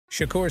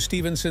Shakur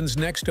Stevenson's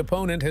next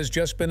opponent has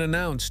just been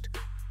announced,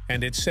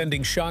 and it's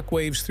sending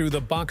shockwaves through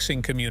the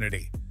boxing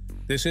community.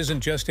 This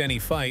isn't just any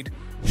fight.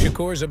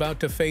 Shakur's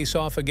about to face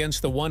off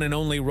against the one and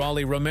only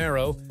Rolly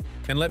Romero,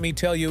 and let me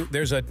tell you,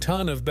 there's a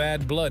ton of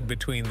bad blood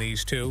between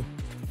these two.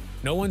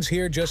 No one's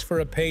here just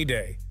for a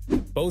payday.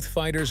 Both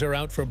fighters are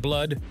out for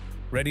blood,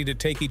 ready to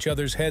take each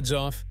other's heads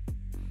off.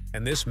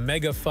 And this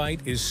mega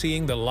fight is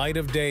seeing the light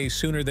of day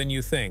sooner than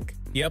you think.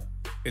 Yep,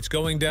 it's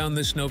going down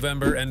this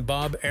November, and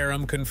Bob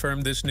Arum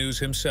confirmed this news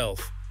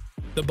himself.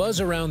 The buzz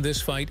around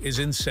this fight is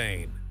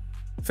insane.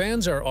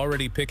 Fans are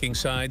already picking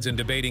sides and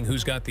debating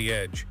who's got the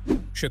edge.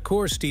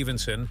 Shakur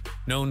Stevenson,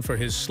 known for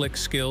his slick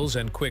skills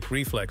and quick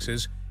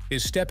reflexes,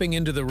 is stepping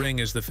into the ring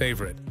as the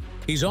favorite.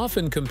 He's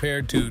often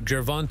compared to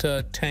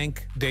Gervonta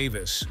Tank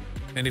Davis,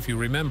 and if you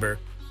remember,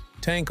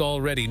 Tank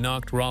already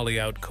knocked Rolly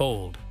out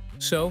cold.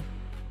 So,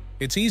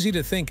 it's easy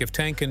to think if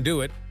Tank can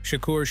do it,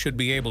 Shakur should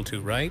be able to,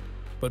 right?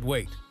 But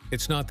wait,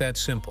 it's not that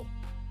simple.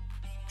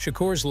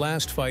 Shakur's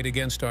last fight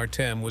against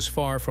Artem was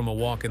far from a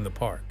walk in the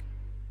park.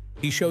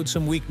 He showed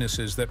some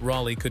weaknesses that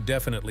Rolly could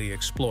definitely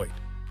exploit.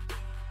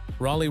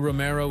 Rolly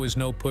Romero is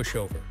no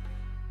pushover.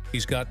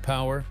 He's got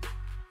power,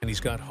 and he's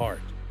got heart.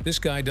 This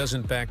guy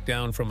doesn't back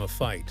down from a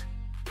fight,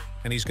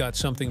 and he's got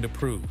something to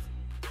prove.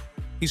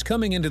 He's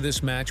coming into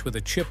this match with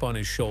a chip on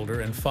his shoulder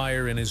and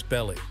fire in his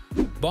belly.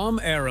 Bob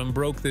Arum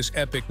broke this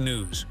epic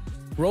news.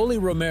 Rolly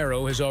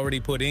Romero has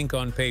already put ink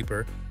on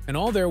paper, and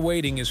all they're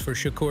waiting is for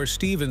Shakur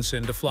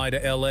Stevenson to fly to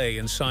LA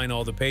and sign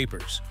all the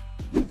papers.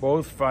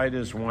 Both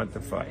fighters want to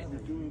fight.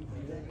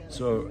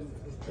 So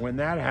when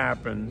that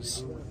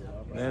happens,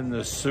 then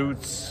the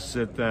suits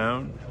sit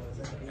down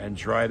and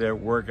try to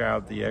work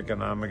out the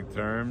economic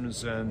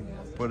terms and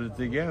put it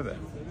together.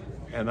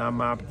 And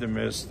I'm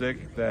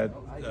optimistic that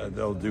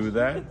they'll do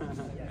that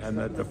and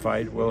that the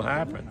fight will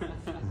happen.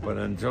 But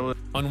until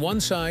on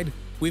one side,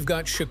 we've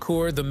got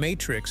Shakur the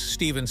Matrix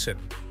Stevenson,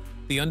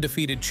 the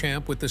undefeated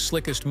champ with the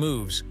slickest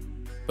moves.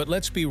 But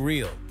let's be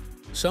real,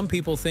 some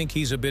people think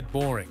he's a bit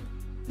boring.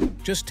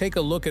 Just take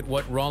a look at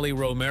what Rolly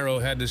Romero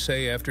had to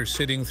say after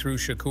sitting through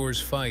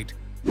Shakur's fight.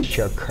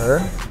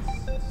 Shakur?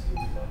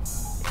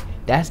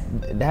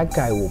 That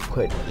guy will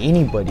put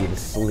anybody to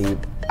sleep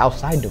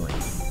outside the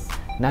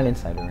ring, not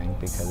inside the ring,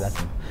 because that's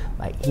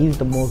like he's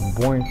the most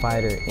boring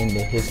fighter in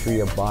the history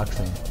of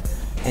boxing.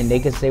 And they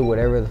can say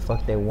whatever the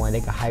fuck they want,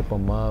 they can hype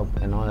him up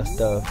and all that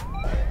stuff,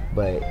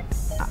 but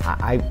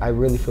I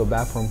really feel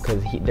bad for him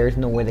because there's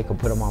no way they could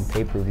put him on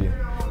pay-per-view.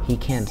 He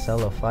can't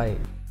sell a fight.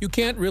 You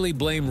can't really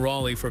blame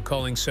Rolly for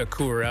calling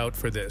Shakur out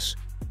for this.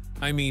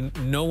 I mean,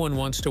 no one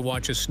wants to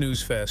watch a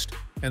snooze fest,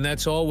 and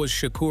that's always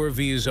Shakur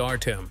vs.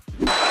 Artem.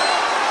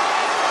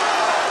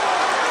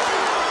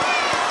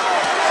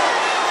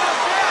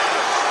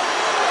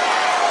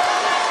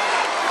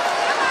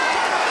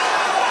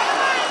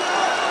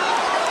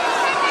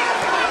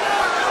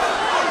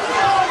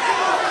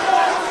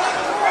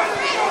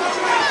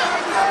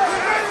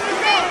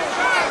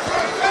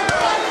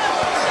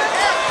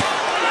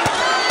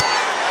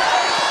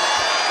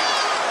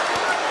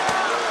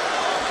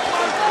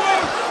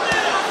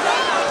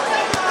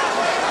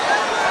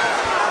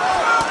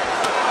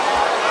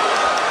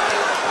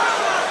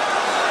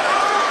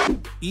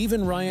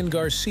 Even Ryan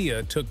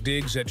Garcia took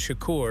digs at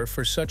Shakur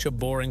for such a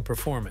boring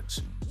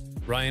performance.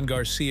 Ryan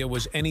Garcia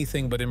was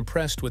anything but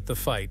impressed with the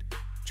fight.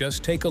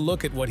 Just take a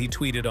look at what he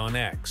tweeted on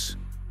X.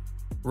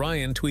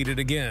 Ryan tweeted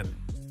again,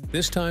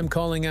 this time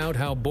calling out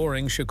how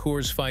boring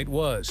Shakur's fight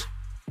was.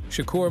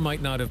 Shakur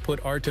might not have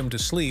put Artem to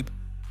sleep,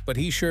 but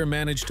he sure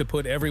managed to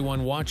put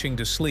everyone watching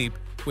to sleep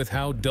with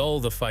how dull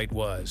the fight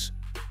was.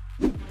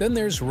 Then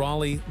there's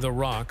Rolly "The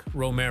Rock"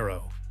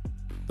 Romero,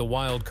 the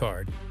wild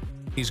card.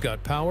 He's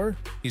got power,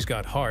 he's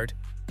got heart,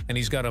 and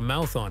he's got a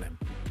mouth on him.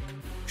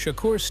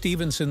 Shakur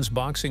Stevenson's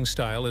boxing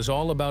style is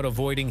all about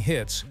avoiding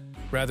hits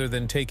rather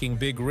than taking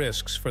big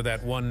risks for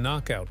that one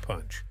knockout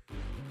punch.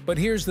 But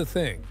here's the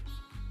thing.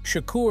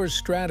 Shakur's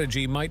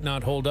strategy might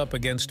not hold up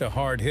against a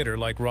hard hitter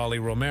like Rolly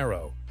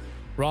Romero.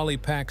 Rolly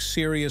packs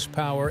serious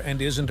power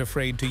and isn't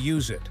afraid to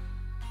use it.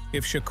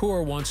 If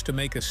Shakur wants to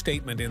make a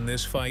statement in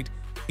this fight,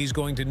 he's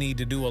going to need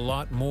to do a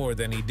lot more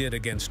than he did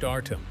against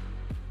Artem.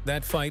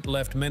 That fight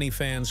left many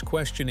fans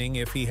questioning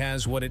if he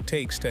has what it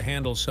takes to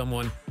handle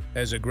someone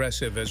as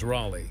aggressive as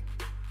Rolly.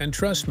 And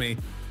trust me,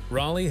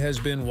 Rolly has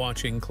been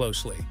watching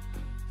closely.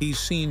 He's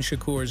seen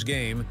Shakur's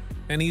game,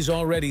 and he's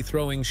already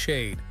throwing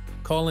shade,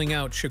 calling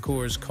out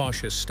Shakur's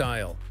cautious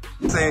style.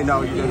 Say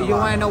no, you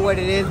want to know what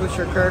it is with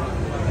Shakur?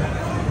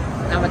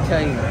 I'm going to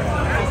tell you.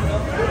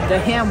 To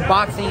him,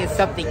 boxing is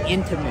something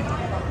intimate,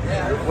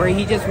 where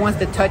he just wants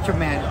to touch a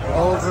man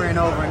over and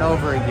over and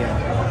over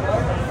again.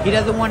 He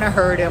doesn't want to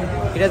hurt him.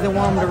 He doesn't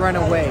want him to run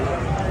away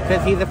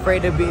because he's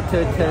afraid to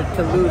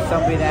lose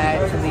somebody that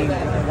actually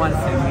wants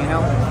him, you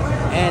know?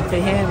 And to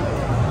him,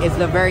 it's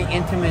a very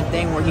intimate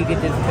thing where he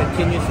could just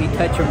continuously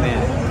touch a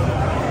man.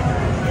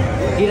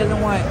 He does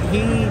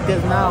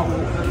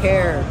not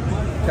care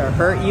to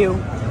hurt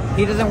you.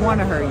 He doesn't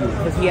want to hurt you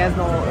because he has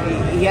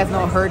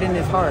no hurt in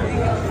his heart.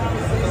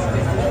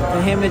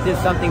 To him, it's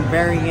just something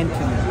very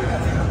intimate.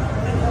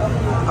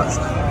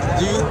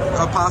 Do you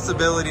a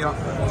possibility?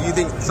 Do you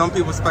think some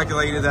people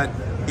speculated that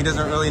he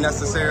doesn't really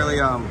necessarily,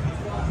 you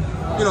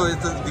know,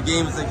 the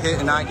game is a hit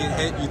and not get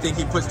hit? You think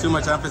he puts too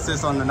much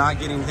emphasis on the not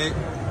getting hit,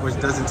 which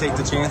doesn't take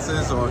the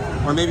chances, or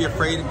maybe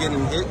afraid of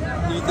getting hit?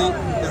 Do you think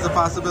is a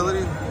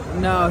possibility?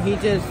 No, he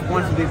just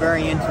wants to be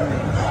very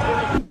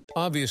intimate.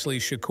 Obviously,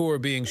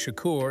 Shakur being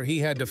Shakur, he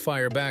had to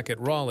fire back at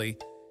Rolly,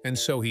 and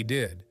so he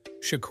did.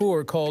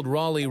 Shakur called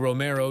Rolly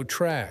Romero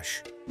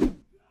trash.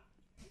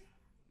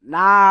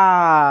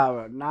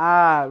 Nah.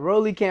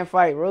 Rolly can't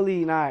fight.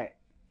 Rolly not.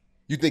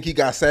 You think he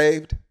got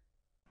saved?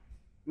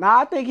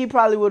 Nah, I think he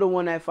probably would have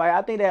won that fight.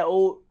 I think that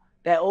old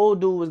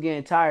dude was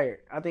getting tired.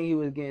 I think he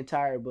was getting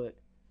tired, but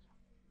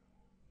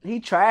he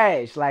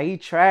trash. Like, he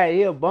trash.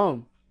 He a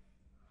bum.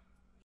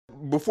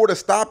 Before the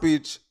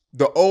stoppage,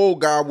 the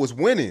old guy was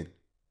winning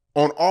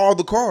on all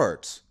the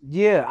cards.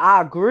 Yeah,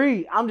 I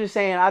agree. I'm just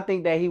saying I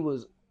think that he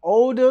was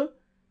older,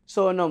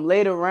 so in them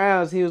later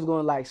rounds, he was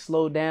going to, like,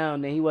 slow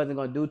down and he wasn't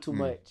going to do too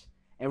much.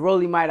 And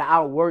Rolly might have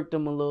outworked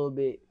him a little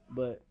bit,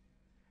 but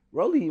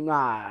Rolly,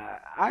 nah,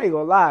 I ain't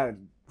going to lie.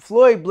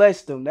 Floyd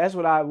blessed him. That's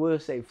what I will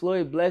say.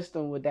 Floyd blessed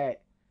him with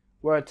that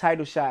world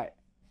title shot.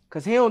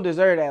 Because he don't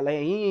deserve that. Like,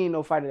 he ain't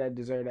no fighter that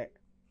deserve that.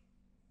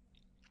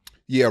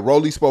 Yeah,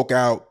 Rolly spoke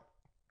out,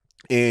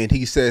 and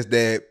he says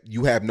that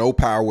you have no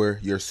power.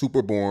 You're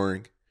super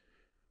boring.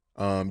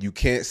 You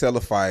can't sell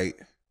a fight.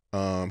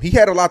 He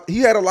had a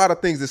lot of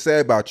things to say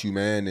about you,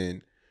 man.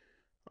 And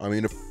I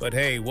mean, but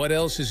hey, what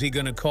else is he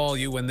gonna call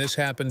you when this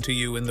happened to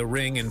you in the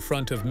ring in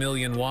front of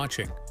million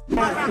watching?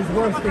 It's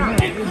worse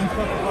than him.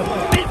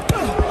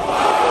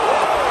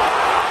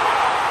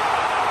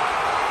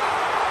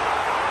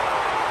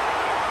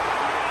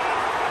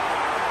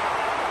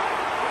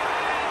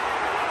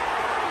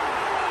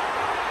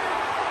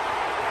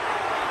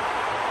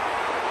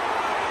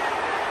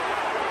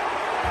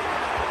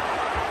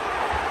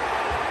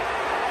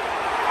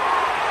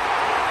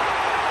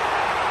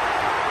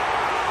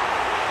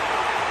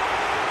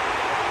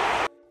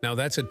 Now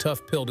that's a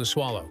tough pill to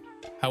swallow.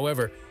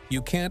 However,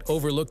 you can't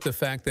overlook the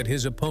fact that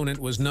his opponent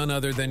was none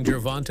other than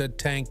Gervonta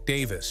Tank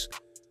Davis.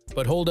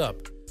 But hold up,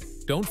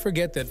 don't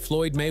forget that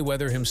Floyd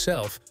Mayweather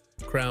himself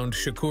crowned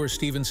Shakur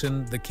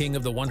Stevenson the king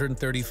of the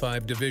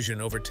 135 division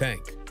over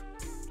Tank.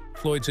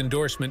 Floyd's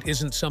endorsement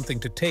isn't something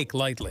to take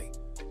lightly.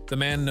 The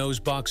man knows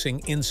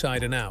boxing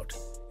inside and out,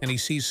 and he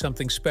sees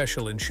something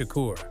special in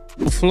Shakur.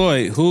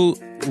 Floyd,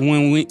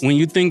 when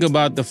you think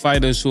about the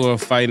fighters who are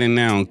fighting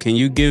now, can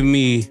you give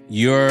me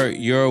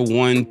your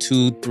 1,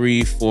 2,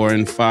 3, 4,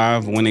 and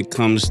 5 when it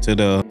comes to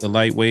the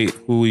lightweight?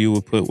 Who you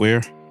would put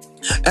where?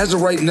 As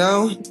of right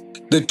now,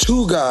 the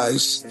two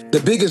guys,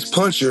 the biggest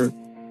puncher,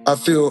 I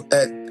feel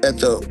at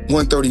the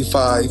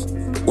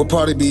 135 would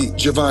probably be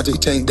Gervonta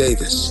Tank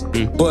Davis.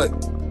 But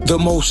the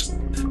most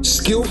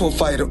skillful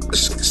fighter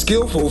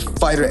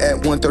at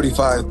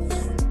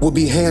 135 will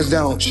be hands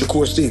down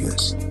Shakur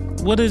Stevenson.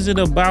 What is it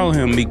about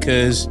him?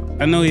 Because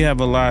I know he have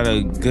a lot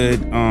of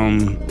good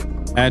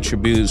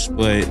attributes,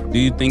 but do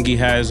you think he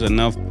has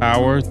enough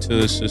power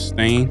to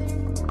sustain?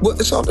 Well,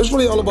 it's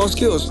really all about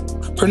skills.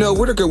 Pernell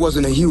Whitaker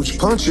wasn't a huge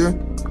puncher,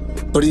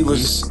 but he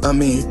was, I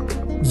mean,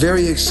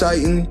 very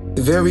exciting,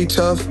 very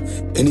tough,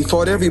 and he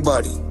fought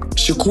everybody.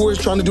 Shakur is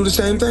trying to do the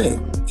same thing.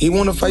 He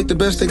want to fight the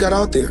best they got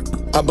out there.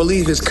 I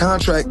believe his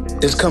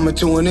contract is coming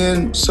to an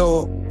end,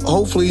 so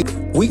hopefully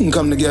we can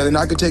come together and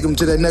I can take him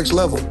to that next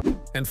level.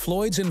 And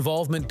Floyd's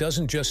involvement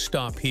doesn't just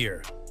stop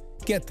here.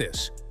 Get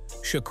this,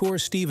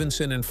 Shakur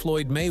Stevenson and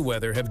Floyd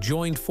Mayweather have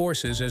joined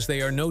forces as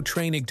they are no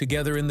training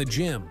together in the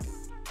gym.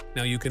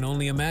 Now you can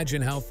only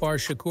imagine how far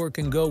Shakur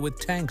can go with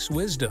Tank's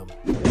wisdom.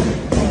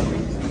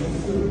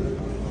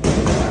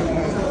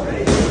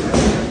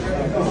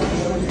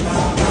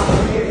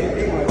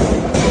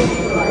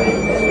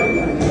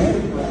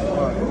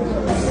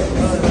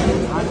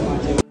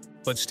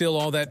 But still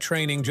all that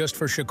training just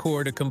for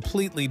Shakur to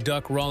completely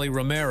duck Rolly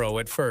Romero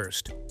at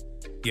first.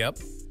 Yep,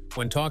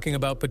 when talking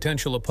about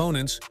potential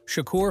opponents,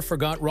 Shakur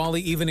forgot Rolly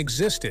even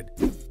existed.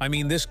 I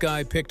mean, this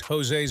guy picked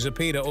Jose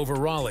Zepeda over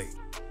Rolly.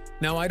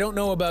 Now, I don't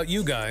know about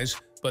you guys,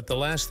 but the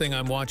last thing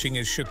I'm watching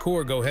is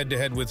Shakur go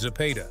head-to-head with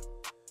Zepeda.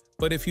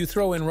 But if you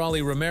throw in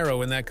Rolly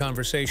Romero in that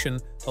conversation,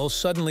 well,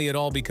 suddenly it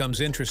all becomes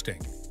interesting.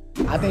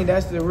 I think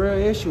that's the real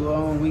issue.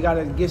 We got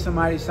to get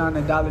somebody signed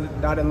a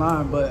dotted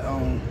line, but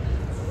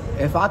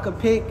if I could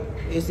pick,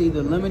 it's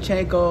either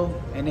Lomachenko,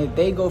 and if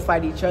they go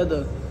fight each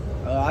other,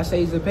 I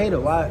say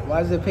Zepeda.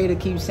 Why Zepeda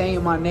keep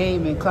saying my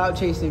name and clout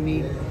chasing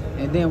me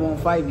and then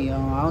won't fight me?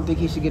 I don't think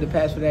he should get a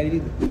pass for that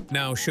either.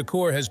 Now,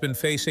 Shakur has been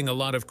facing a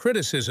lot of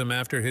criticism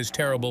after his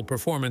terrible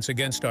performance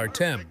against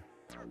Artem.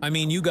 I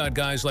mean, you got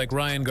guys like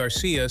Ryan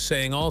Garcia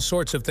saying all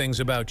sorts of things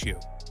about you.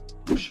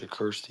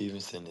 Shakur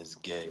Stevenson is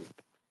gay.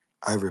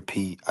 I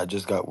repeat, I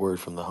just got word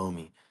from the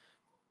homie.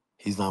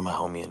 He's not my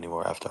homie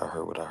anymore after I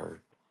heard what I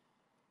heard.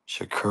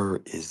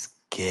 Shakur is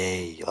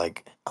gay.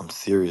 Like, I'm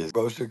serious.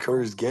 Bro,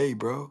 Shakur is gay,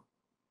 bro.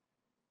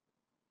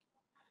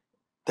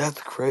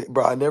 That's crazy.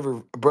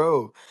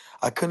 Bro,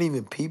 I couldn't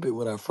even peep it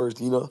when I first,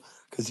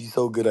 because he's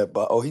so good at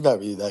oh, he's not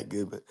really that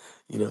good, but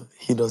you know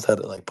he knows how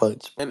to like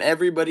punch. And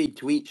everybody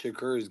tweet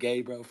Shakur is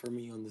gay, bro, for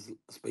me on this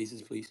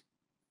Spaces, please.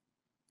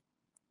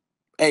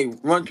 Hey,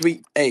 one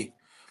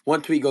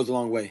tweet goes a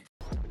long way.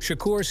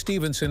 Shakur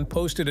Stevenson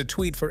posted a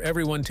tweet for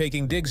everyone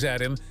taking digs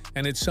at him,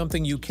 and it's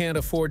something you can't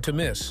afford to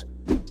miss.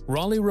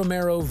 Rolly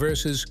Romero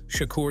versus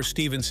Shakur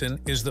Stevenson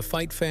is the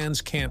fight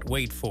fans can't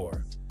wait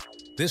for.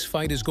 This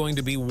fight is going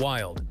to be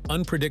wild,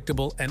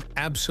 unpredictable, and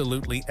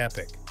absolutely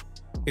epic.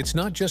 It's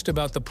not just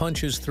about the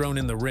punches thrown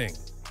in the ring.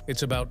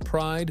 It's about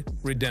pride,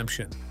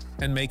 redemption,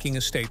 and making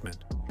a statement.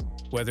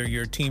 Whether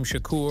you're Team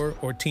Shakur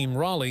or Team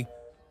Rolly,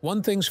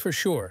 one thing's for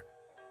sure.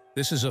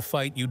 This is a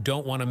fight you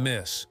don't want to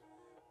miss.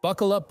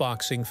 Buckle up,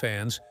 boxing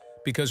fans,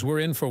 because we're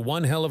in for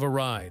one hell of a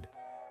ride.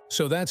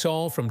 So that's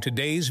all from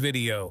today's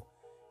video.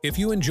 If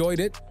you enjoyed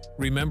it,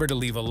 remember to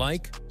leave a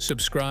like,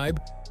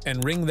 subscribe,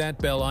 and ring that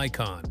bell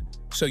icon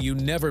so you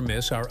never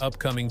miss our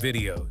upcoming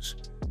videos.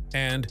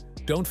 And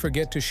don't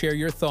forget to share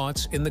your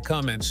thoughts in the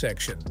comment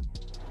section.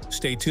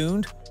 Stay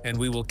tuned, and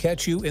we will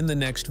catch you in the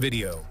next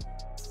video.